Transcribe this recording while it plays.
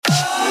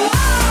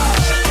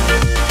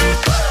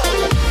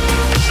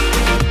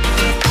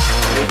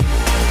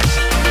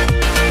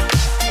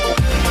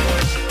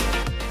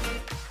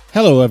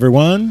Hello,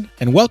 everyone,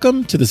 and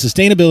welcome to the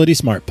Sustainability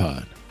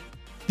SmartPod.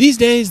 These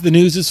days, the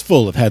news is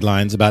full of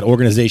headlines about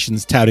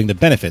organizations touting the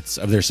benefits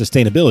of their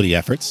sustainability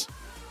efforts.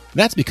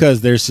 That's because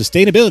there's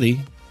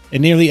sustainability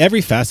in nearly every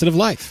facet of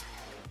life.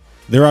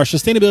 There are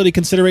sustainability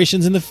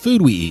considerations in the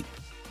food we eat,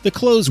 the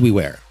clothes we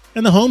wear,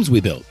 and the homes we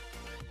build.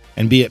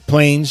 And be it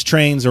planes,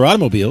 trains, or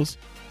automobiles,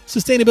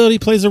 sustainability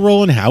plays a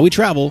role in how we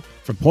travel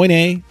from point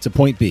A to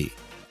point B.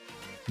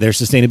 There's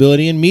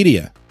sustainability in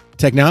media,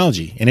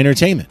 technology, and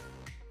entertainment.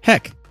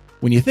 Heck,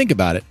 when you think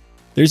about it,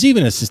 there's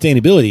even a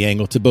sustainability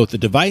angle to both the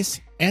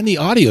device and the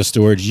audio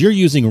storage you're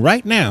using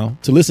right now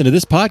to listen to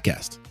this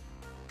podcast.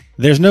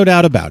 There's no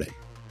doubt about it.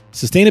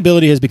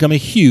 Sustainability has become a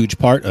huge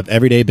part of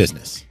everyday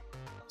business.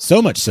 So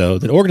much so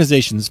that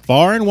organizations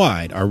far and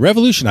wide are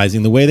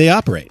revolutionizing the way they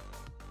operate.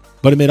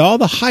 But amid all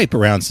the hype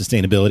around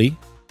sustainability,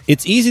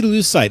 it's easy to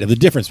lose sight of the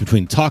difference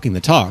between talking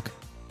the talk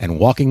and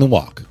walking the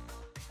walk.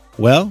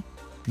 Well,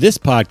 this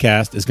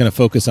podcast is going to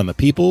focus on the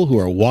people who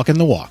are walking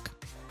the walk.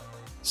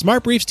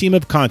 SmartBrief's team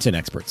of content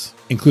experts,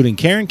 including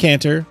Karen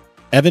Cantor,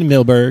 Evan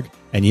Milberg,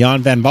 and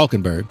Jan van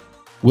Valkenburg,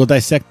 will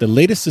dissect the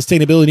latest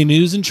sustainability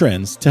news and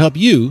trends to help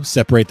you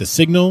separate the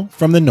signal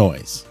from the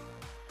noise.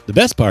 The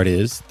best part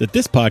is that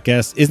this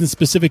podcast isn't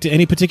specific to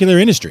any particular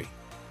industry.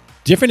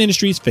 Different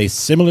industries face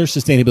similar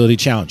sustainability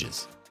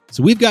challenges,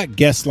 so we've got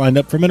guests lined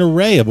up from an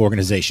array of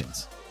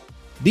organizations.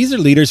 These are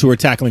leaders who are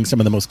tackling some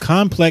of the most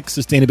complex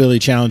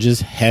sustainability challenges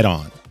head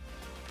on.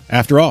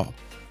 After all,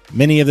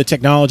 many of the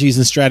technologies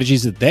and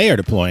strategies that they are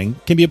deploying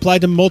can be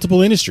applied to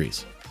multiple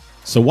industries.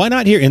 So why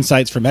not hear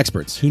insights from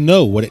experts who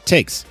know what it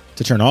takes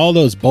to turn all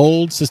those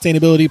bold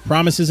sustainability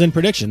promises and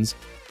predictions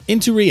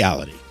into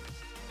reality?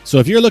 So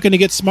if you're looking to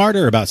get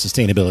smarter about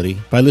sustainability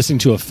by listening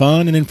to a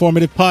fun and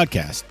informative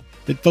podcast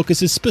that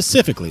focuses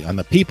specifically on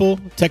the people,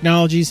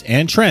 technologies,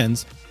 and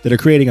trends that are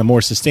creating a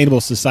more sustainable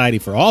society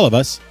for all of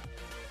us,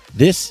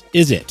 this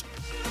is it.